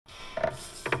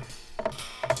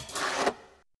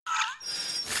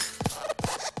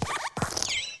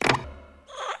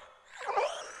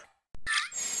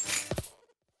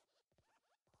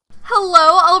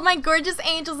my gorgeous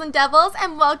angels and devils,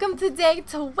 and welcome to day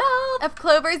 12 of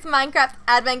Clover's Minecraft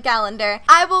Advent Calendar.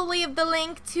 I will leave the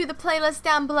link to the playlist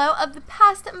down below of the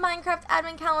past Minecraft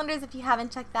Advent Calendars. If you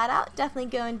haven't checked that out,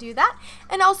 definitely go and do that.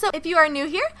 And also, if you are new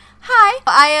here, hi!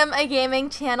 I am a gaming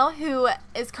channel who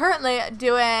is currently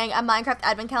doing a Minecraft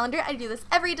Advent Calendar. I do this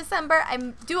every December. I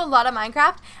do a lot of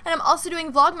Minecraft, and I'm also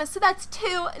doing Vlogmas, so that's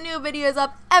 2 new videos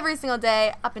up every single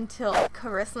day up until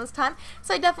Christmas time.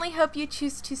 So I definitely hope you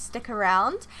choose to stick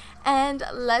around, and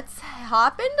let's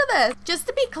hop into this. Just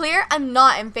to be clear, I'm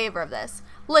not in favor of this.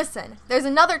 Listen, there's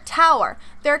another tower.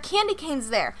 There are candy canes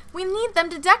there. We need them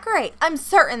to decorate. I'm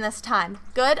certain this time.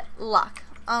 Good luck.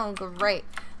 Oh, great.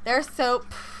 They're so...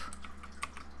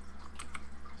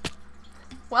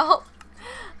 Well,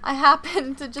 I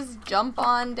happened to just jump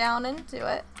on down into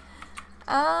it.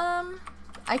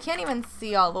 I can't even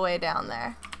see all the way down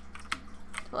there.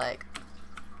 Like...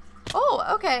 Oh,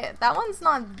 okay. That one's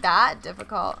not that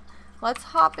difficult. Let's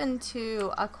hop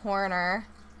into a corner.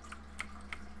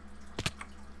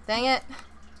 Dang it.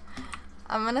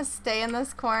 I'm gonna stay in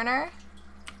this corner.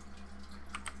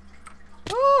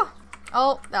 Woo!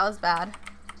 Oh, that was bad.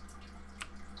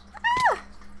 Ah!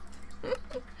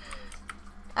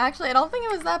 Actually, I don't think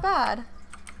it was that bad.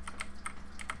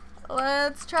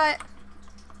 Let's try it.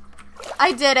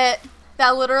 I did it.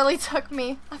 That literally took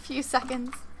me a few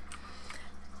seconds.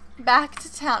 Back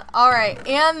to town. Alright,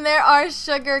 and there are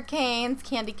sugar canes,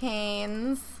 candy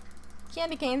canes.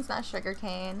 Candy canes, not sugar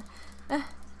cane.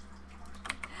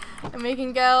 And we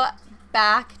can go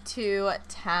back to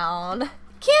town.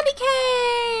 Candy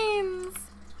canes!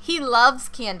 He loves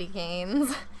candy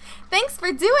canes. Thanks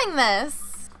for doing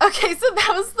this. Okay, so that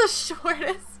was the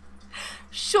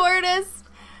shortest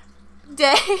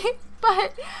day.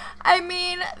 But, I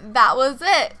mean, that was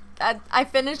it. I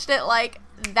finished it like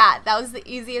that. That was the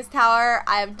easiest tower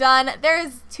I've done.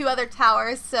 There's 2 other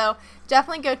towers, so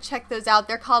definitely go check those out.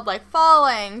 They're called like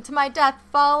Falling to My Death,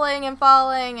 Falling and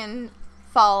Falling and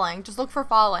Falling. Just look for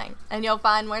Falling and you'll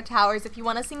find more towers if you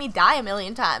want to see me die a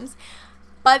million times.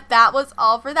 But that was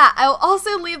all for that. I will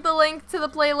also leave the link to the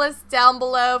playlist down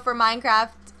below for Minecraft,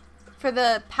 for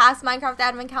the past Minecraft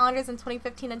Advent Calendars in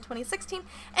 2015 and 2016,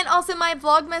 and also my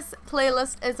Vlogmas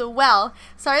playlist as well.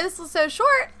 Sorry this was so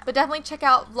short, but definitely check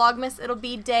out Vlogmas. It'll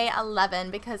be day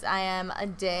 11 because I am a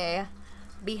day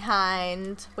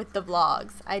behind with the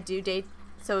vlogs.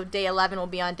 So day 11 will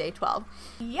be on day 12.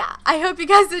 Yeah, I hope you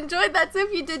guys enjoyed that. So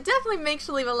if you did, definitely make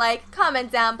sure to leave a like,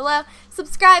 comment down below,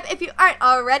 subscribe if you aren't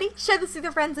already, share this with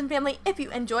your friends and family if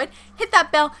you enjoyed, hit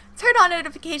that bell, turn on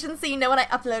notifications so you know when I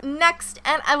upload next,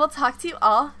 and I will talk to you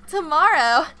all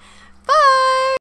tomorrow.